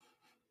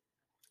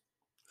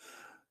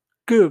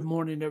Good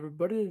morning,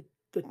 everybody.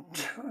 The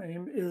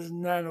time is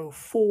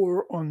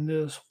 9:04 on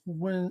this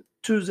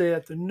Tuesday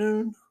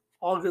afternoon,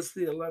 August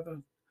the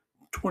 11th,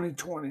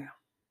 2020.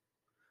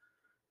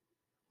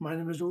 My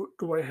name is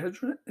Dwight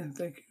Hedron, and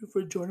thank you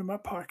for joining my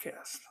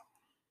podcast.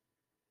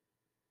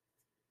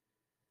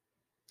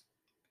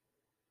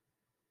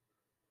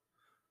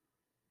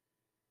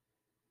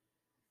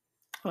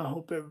 I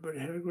hope everybody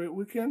had a great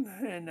weekend,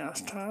 and now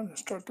it's time to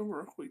start the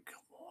work week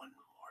one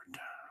more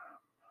time.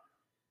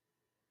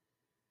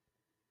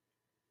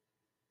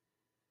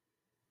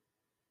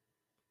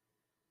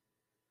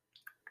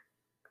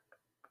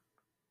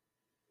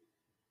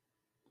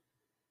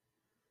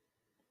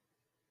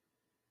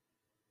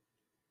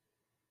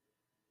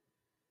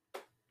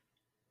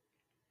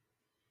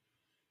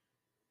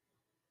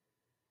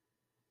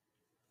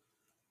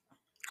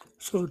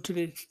 So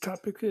today's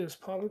topic is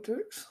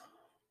politics.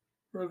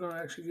 We're going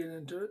to actually get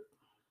into it.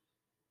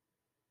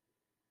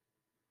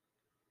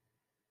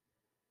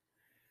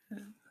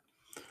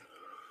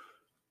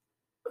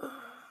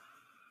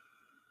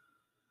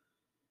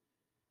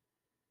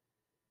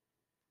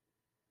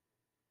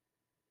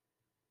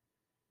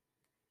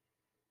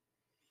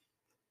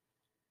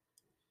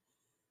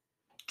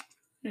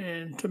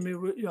 And tell me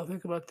what y'all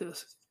think about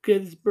this.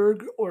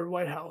 Gettysburg or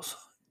White House?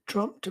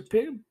 Trump to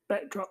pick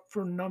backdrop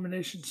for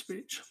nomination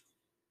speech.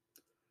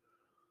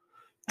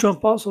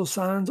 Trump also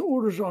signs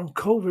orders on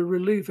COVID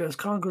relief as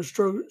Congress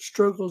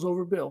struggles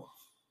over bill.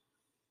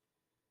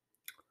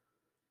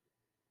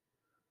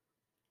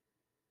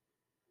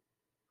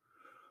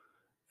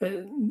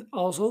 And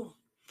also,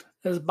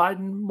 as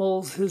Biden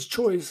mulls his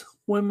choice,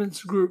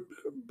 women's group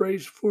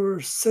braced for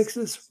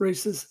sexist,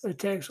 racist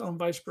attacks on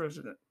vice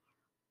president.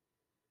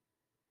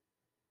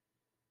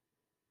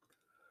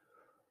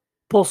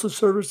 Postal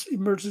Service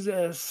emerges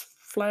as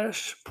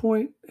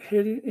flashpoint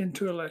heading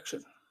into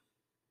election.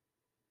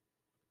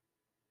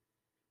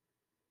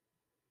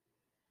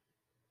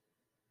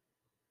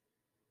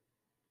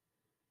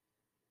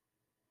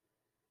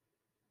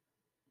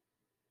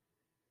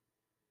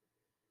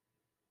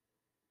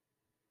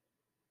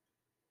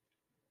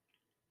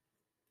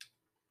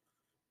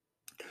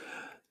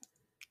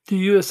 The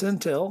U.S.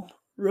 intel,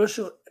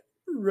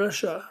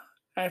 Russia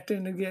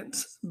acting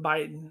against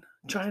Biden,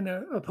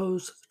 China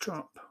opposed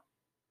Trump.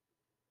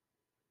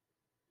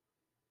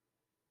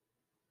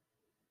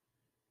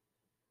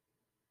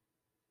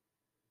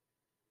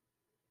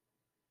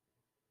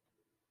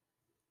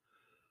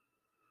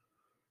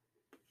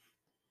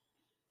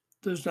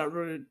 There's not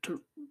really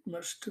too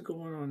much to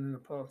going on in the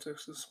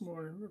politics this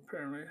morning.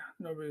 Apparently,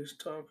 nobody's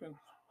talking,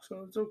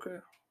 so it's okay.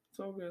 It's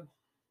all good.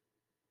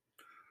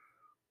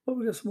 But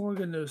we got some more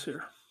good news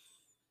here.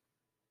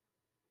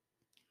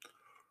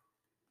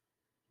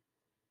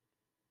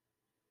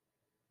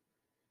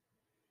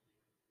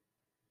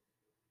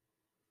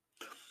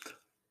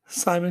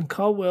 Simon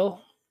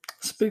Caldwell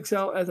speaks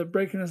out after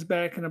breaking his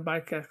back in a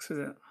bike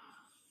accident.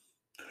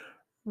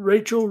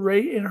 Rachel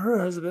Ray and her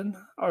husband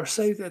are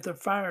safe after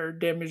fire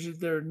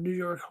damaged their New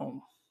York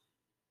home.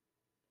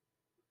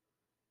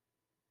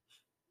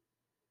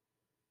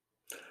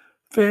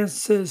 Fans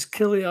says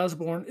Kelly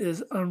Osbourne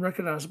is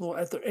unrecognizable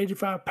after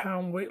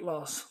 85-pound weight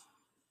loss.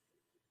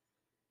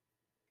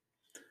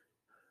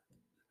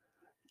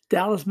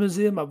 Dallas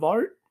Museum of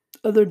Art.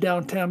 Other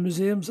downtown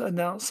museums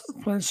announce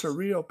plans to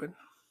reopen.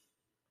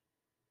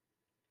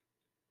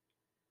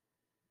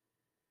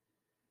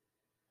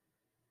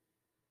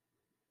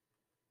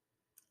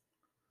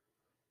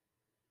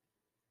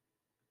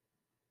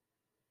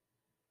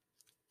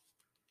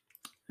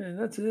 And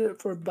that's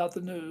it for about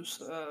the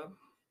news.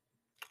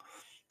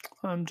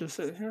 I'm just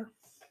sitting here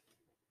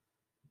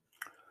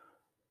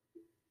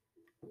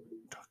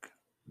talking.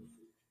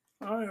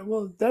 All right,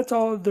 well, that's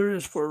all there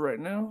is for right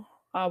now.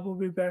 I will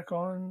be back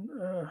on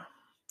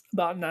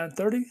about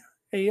 9:30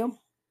 a.m.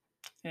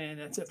 And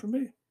that's it for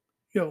me.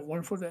 You have a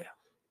wonderful day.